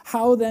also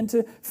how then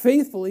to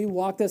faithfully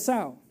walk this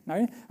out.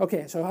 Right?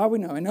 Okay, so how we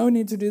know? I know I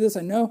need to do this.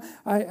 I know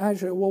I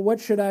should. Well,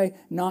 what should I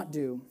not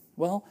do?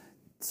 Well,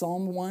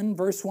 Psalm 1,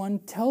 verse 1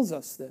 tells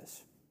us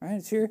this. Right?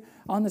 It's here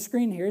on the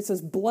screen here. It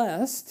says,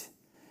 blessed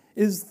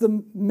is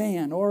the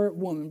man or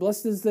woman.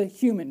 Blessed is the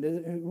human. Do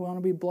you want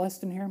to be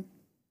blessed in here?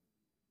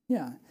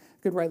 Yeah.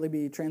 Could rightly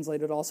be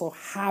translated also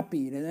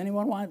happy. Does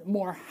anyone want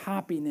more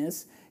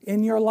happiness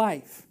in your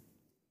life?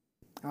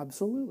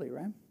 Absolutely,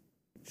 right?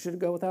 Should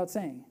go without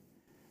saying.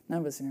 None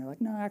of us in here are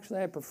like, no,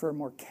 actually, I prefer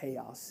more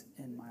chaos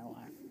in my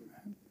life.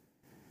 Right?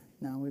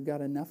 No, we've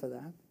got enough of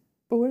that.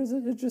 But what is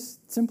it? It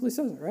just simply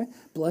says it, right?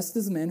 Blessed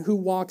is the man who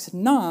walks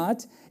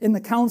not in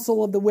the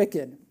counsel of the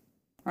wicked,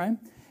 right?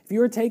 If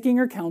you are taking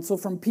your counsel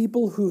from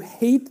people who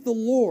hate the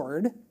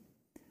Lord,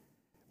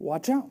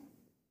 watch out.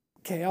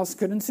 Chaos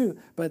could ensue.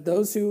 But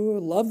those who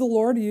love the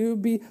Lord, you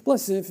be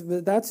blessed. If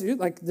that's you,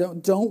 like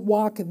don't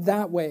walk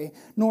that way,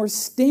 nor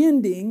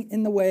standing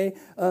in the way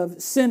of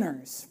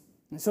sinners.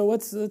 And so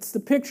what's the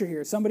picture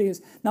here? Somebody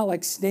who's not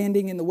like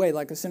standing in the way,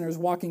 like a sinner is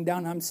walking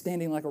down, I'm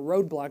standing like a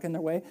roadblock in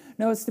their way.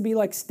 No, it's to be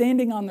like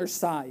standing on their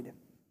side.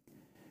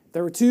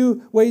 There were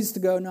two ways to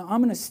go. No,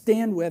 I'm going to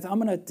stand with, I'm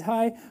going to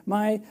tie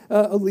my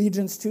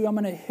allegiance to, I'm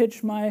going to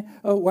hitch my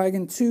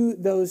wagon to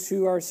those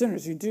who are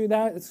sinners. You do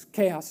that,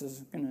 chaos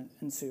is going to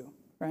ensue,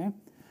 right?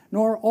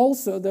 Nor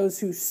also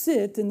those who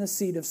sit in the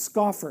seat of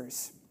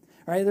scoffers.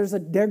 Right? There's a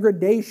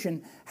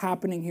degradation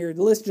happening here.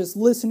 Just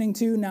listening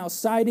to, now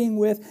siding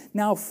with,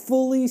 now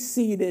fully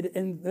seated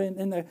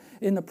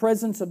in the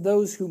presence of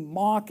those who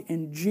mock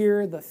and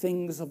jeer the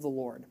things of the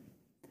Lord.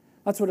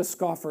 That's what a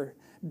scoffer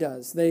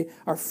does. They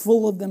are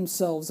full of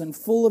themselves and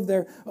full of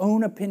their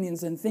own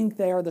opinions and think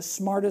they are the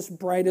smartest,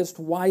 brightest,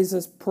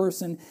 wisest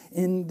person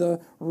in the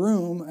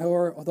room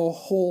or the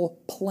whole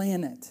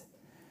planet.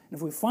 And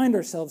if we find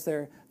ourselves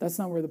there, that's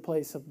not where the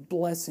place of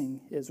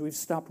blessing is. We've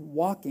stopped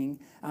walking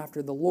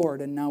after the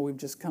Lord, and now we've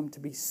just come to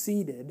be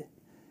seated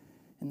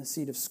in the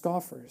seat of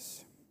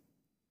scoffers.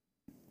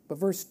 But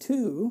verse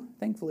 2,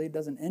 thankfully it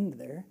doesn't end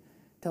there,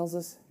 tells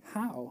us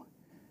how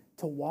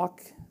to walk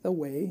the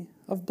way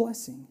of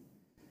blessing.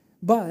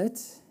 But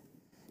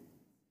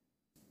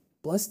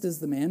blessed is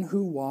the man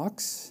who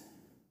walks,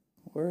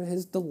 where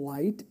his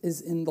delight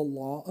is in the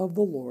law of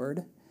the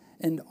Lord,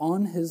 and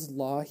on his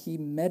law he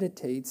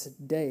meditates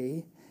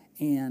day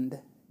and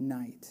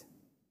night.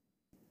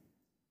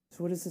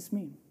 So what does this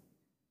mean?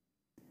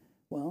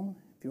 Well,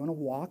 if you want to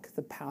walk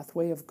the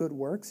pathway of good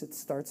works, it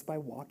starts by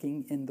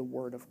walking in the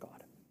Word of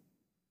God.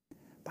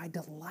 By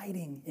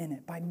delighting in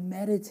it, by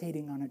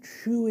meditating on it,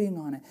 chewing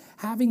on it,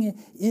 having it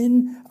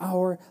in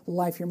our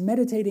life. You're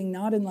meditating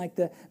not in like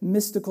the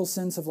mystical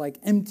sense of like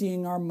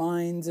emptying our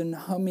minds and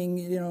humming,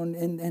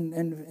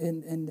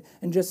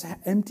 and just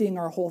emptying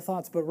our whole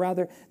thoughts, but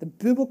rather the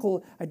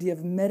biblical idea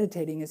of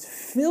meditating is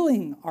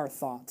filling our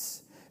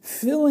thoughts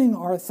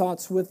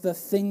with the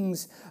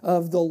things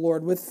of the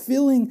Lord, with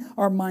filling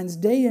our minds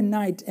day and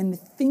night and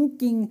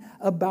thinking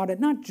about it,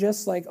 not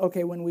just like,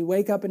 okay, when we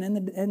wake up and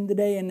end the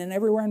day and then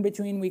everywhere in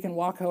between we can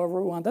walk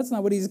however we want. That's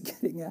not what he's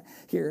getting at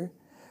here.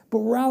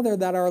 But rather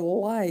that our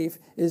life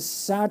is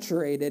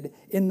saturated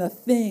in the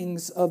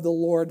things of the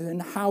Lord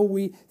and how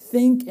we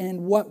think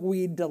and what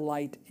we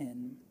delight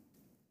in.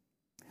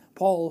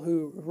 Paul,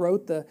 who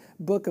wrote the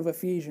book of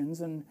Ephesians,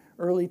 an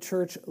early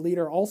church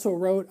leader, also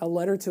wrote a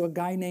letter to a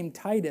guy named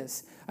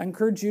Titus. I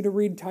encourage you to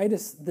read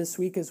Titus this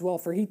week as well,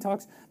 for he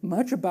talks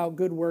much about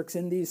good works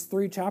in these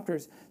 3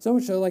 chapters. So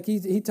much so, like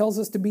he tells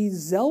us to be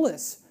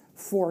zealous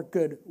for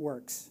good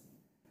works.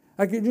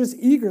 Like you're just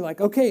eager, like,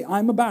 okay,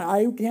 I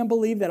can't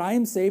believe that I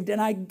am saved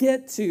and I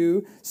get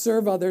to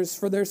serve others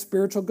for their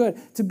spiritual good.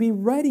 To be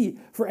ready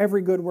for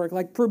every good work,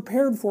 like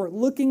prepared for it,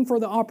 looking for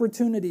the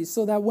opportunities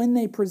so that when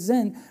they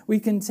present, we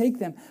can take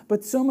them.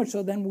 But so much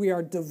so then we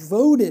are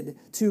devoted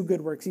to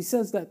good works. He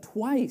says that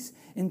twice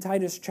in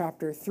Titus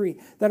chapter 3,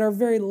 that our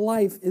very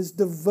life is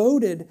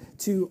devoted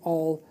to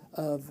all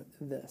of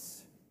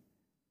this.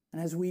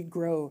 And as we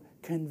grow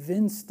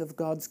convinced of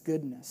God's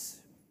goodness,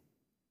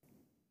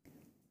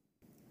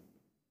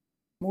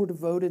 more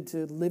devoted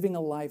to living a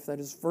life that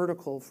is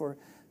vertical for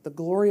the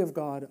glory of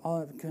God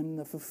and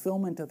the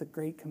fulfillment of the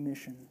Great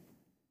Commission,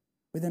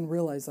 we then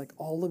realize like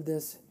all of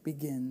this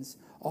begins,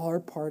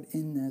 our part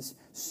in this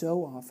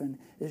so often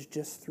is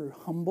just through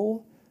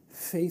humble,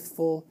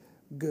 faithful,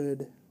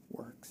 good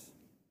works.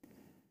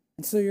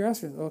 And so you're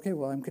asking, okay,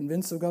 well, I'm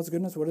convinced of God's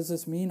goodness. What does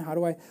this mean? How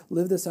do I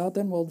live this out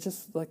then? Well,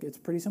 just like it's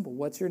pretty simple.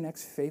 What's your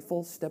next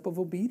faithful step of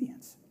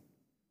obedience?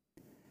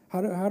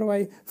 How do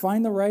I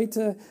find the right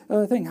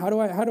thing? How do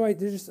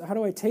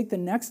I take the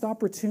next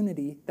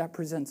opportunity that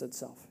presents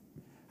itself?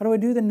 How do I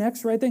do the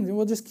next right thing? And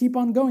we'll just keep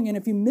on going. And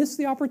if you miss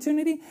the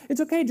opportunity, it's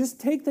okay.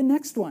 Just take the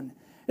next one.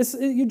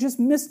 You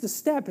just missed a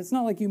step. It's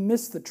not like you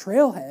missed the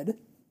trailhead.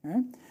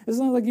 Right? It's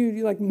not like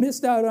you like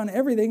missed out on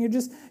everything. You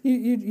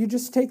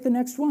just take the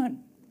next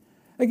one.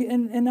 Like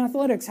in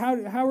athletics,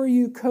 how are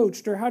you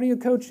coached, or how do you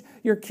coach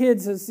your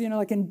kids as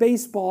like in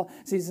baseball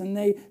season,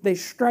 they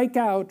strike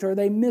out or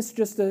they miss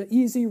just an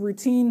easy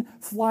routine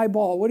fly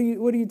ball. What do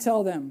you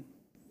tell them?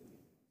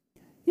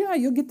 Yeah,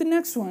 you'll get the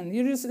next one.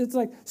 It's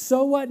like,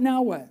 so what,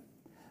 now what?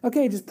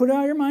 Okay, just put it out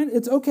of your mind.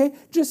 It's okay.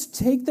 Just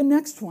take the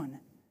next one.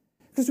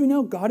 Because we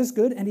know God is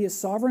good and he is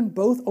sovereign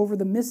both over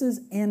the misses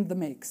and the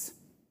makes.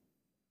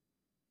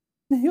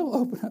 And he'll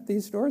open up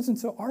these doors. And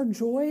so our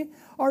joy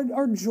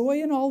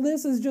in all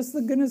this is just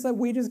the goodness that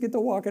we just get to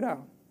walk it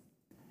out.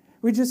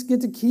 We just get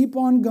to keep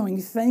on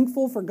going,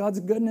 thankful for God's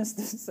goodness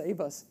to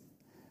save us.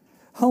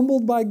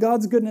 Humbled by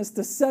God's goodness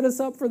to set us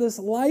up for this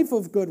life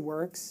of good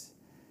works,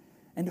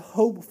 and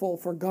hopeful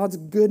for God's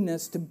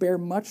goodness to bear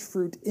much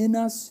fruit in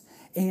us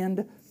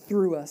and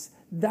through us.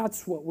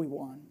 That's what we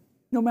want.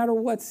 No matter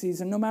what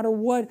season, no matter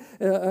what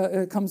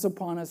comes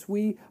upon us,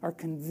 we are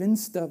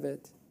convinced of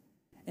it,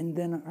 and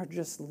then are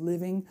just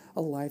living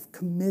a life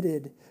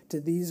committed to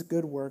these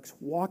good works,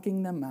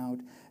 walking them out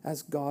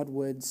as God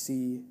would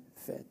see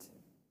fit.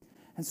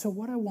 And so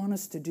what I want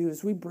us to do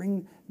as we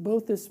bring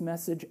both this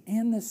message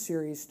and this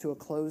series to a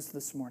close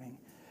this morning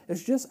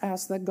is just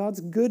ask that God's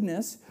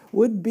goodness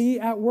would be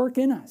at work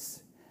in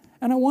us.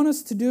 And I want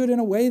us to do it in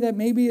a way that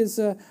maybe is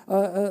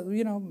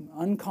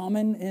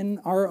uncommon in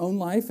our own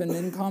life and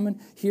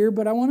uncommon here,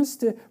 but I want us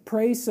to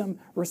pray some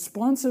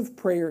responsive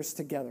prayers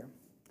together.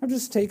 I've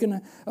just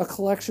taken a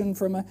collection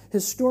from a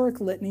historic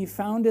litany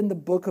found in the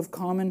Book of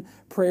Common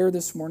Prayer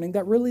this morning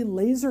that really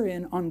laser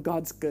in on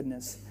God's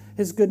goodness.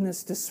 His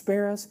goodness to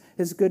spare us,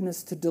 his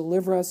goodness to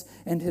deliver us,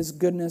 and his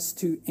goodness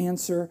to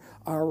answer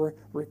our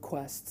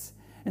requests.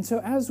 And so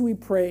as we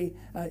pray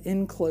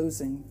in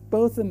closing,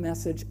 both the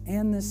message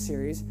and this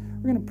series,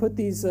 we're going to put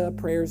these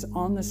prayers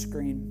on the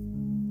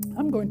screen.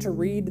 I'm going to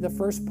read the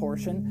first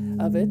portion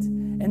of it,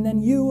 and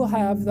then you will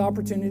have the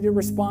opportunity to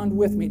respond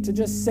with me, to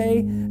just say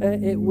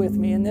it with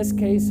me. In this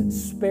case,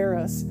 spare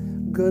us,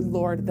 good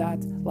Lord, that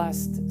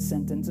last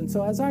sentence. And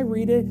so as I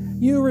read it,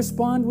 you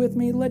respond with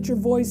me. Let your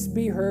voice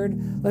be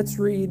heard. Let's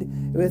read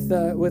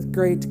with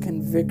great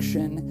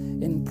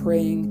conviction in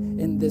praying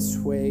in this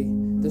way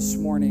this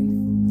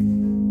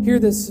morning. Hear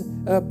this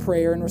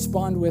prayer and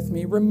respond with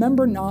me.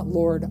 Remember not,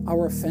 Lord,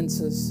 our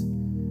offenses,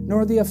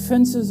 nor the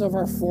offenses of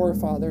our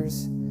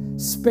forefathers.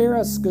 Spare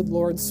us, good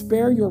Lord,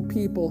 spare your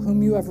people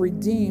whom you have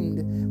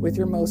redeemed with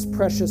your most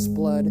precious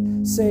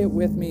blood. Say it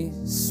with me,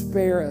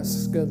 spare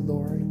us, good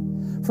Lord.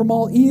 From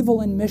all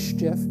evil and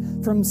mischief,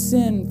 from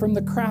sin, from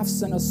the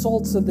crafts and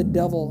assaults of the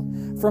devil,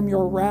 from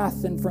your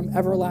wrath and from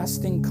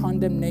everlasting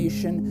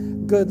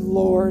condemnation, good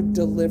Lord,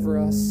 deliver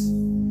us.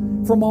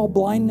 From all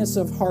blindness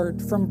of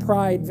heart, from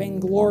pride,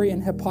 vainglory,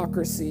 and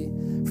hypocrisy,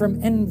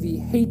 from envy,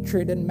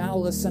 hatred, and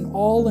malice, and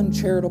all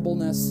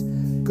uncharitableness,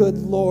 good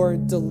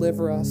Lord,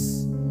 deliver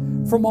us.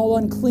 From all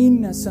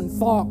uncleanness and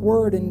thought,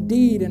 word, and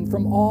deed, and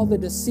from all the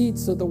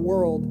deceits of the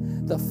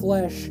world, the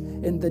flesh,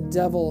 and the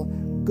devil,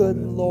 good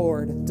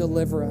Lord,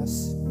 deliver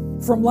us.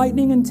 From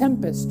lightning and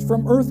tempest,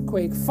 from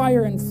earthquake,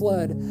 fire and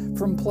flood,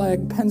 from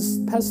plague,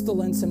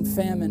 pestilence and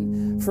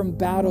famine, from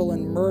battle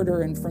and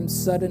murder, and from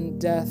sudden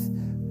death,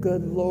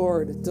 good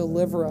Lord,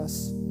 deliver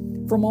us.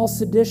 From all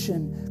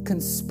sedition,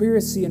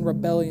 conspiracy, and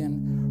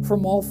rebellion,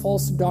 from all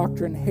false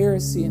doctrine,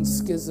 heresy, and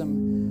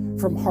schism,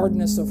 from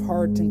hardness of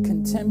heart and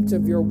contempt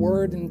of your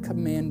word and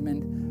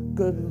commandment,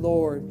 good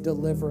Lord,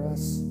 deliver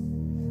us.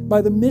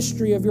 By the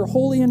mystery of your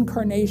holy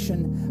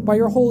incarnation, by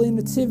your holy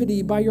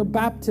nativity, by your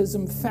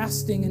baptism,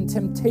 fasting, and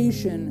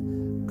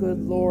temptation,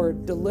 good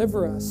Lord,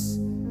 deliver us.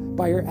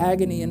 By your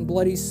agony and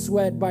bloody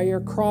sweat, by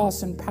your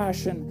cross and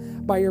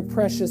passion, by your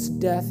precious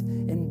death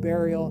and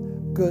burial,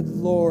 good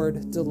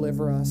Lord,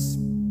 deliver us.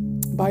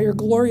 By your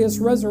glorious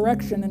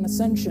resurrection and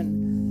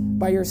ascension,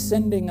 by your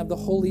sending of the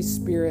Holy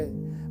Spirit,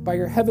 by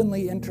your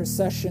heavenly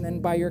intercession,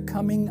 and by your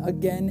coming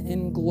again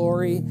in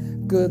glory,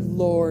 good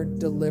Lord,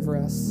 deliver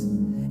us.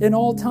 In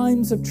all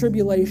times of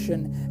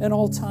tribulation, in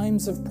all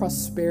times of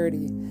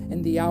prosperity,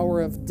 in the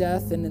hour of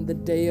death and in the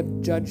day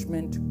of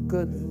judgment,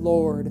 good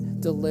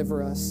Lord,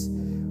 deliver us.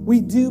 We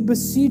do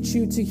beseech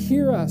you to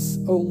hear us,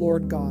 O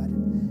Lord God,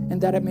 and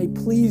that it may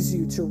please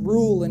you to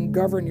rule and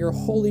govern your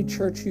holy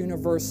church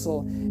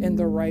universal in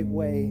the right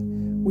way.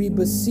 We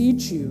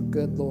beseech you,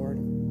 good Lord,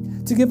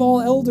 to give all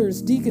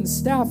elders, deacons,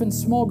 staff, and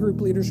small group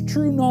leaders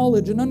true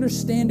knowledge and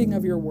understanding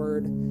of your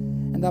word,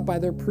 and that by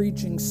their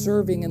preaching,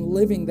 serving, and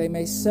living they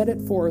may set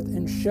it forth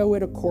and show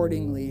it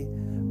accordingly.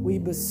 We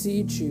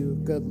beseech you,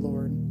 good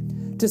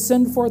Lord, to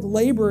send forth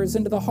laborers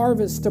into the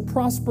harvest, to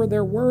prosper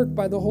their work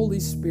by the Holy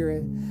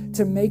Spirit,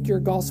 to make your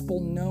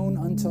gospel known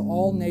unto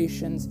all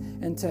nations,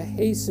 and to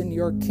hasten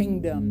your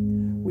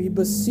kingdom. We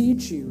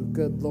beseech you,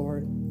 good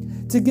Lord,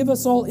 to give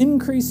us all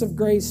increase of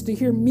grace, to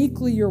hear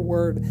meekly your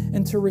word,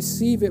 and to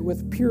receive it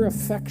with pure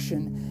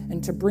affection,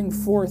 and to bring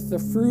forth the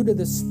fruit of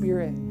the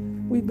Spirit.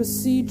 We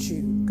beseech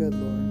you, good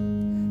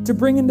Lord, to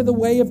bring into the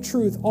way of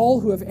truth all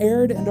who have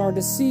erred and are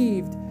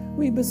deceived.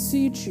 We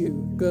beseech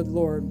you, good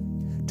Lord,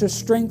 to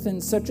strengthen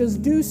such as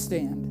do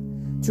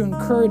stand, to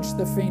encourage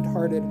the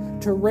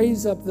faint-hearted, to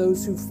raise up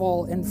those who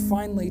fall, and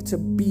finally to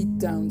beat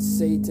down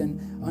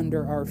Satan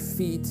under our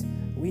feet.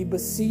 We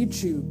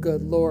beseech you,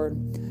 good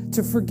Lord,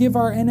 to forgive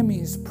our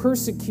enemies,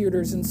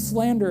 persecutors, and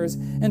slanderers,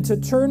 and to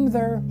turn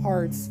their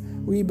hearts.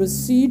 We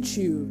beseech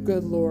you,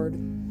 good Lord,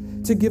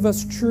 to give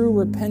us true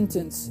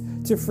repentance,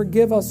 to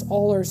forgive us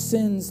all our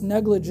sins,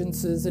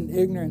 negligences, and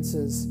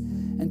ignorances,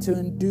 and to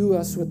endue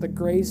us with the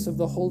grace of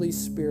the Holy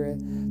Spirit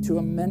to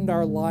amend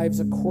our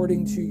lives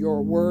according to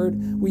your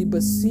word. We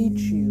beseech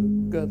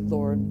you, good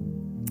Lord.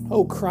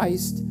 O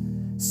Christ,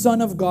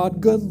 Son of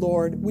God, good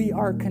Lord, we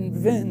are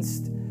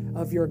convinced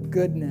of your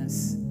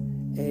goodness.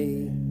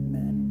 Amen.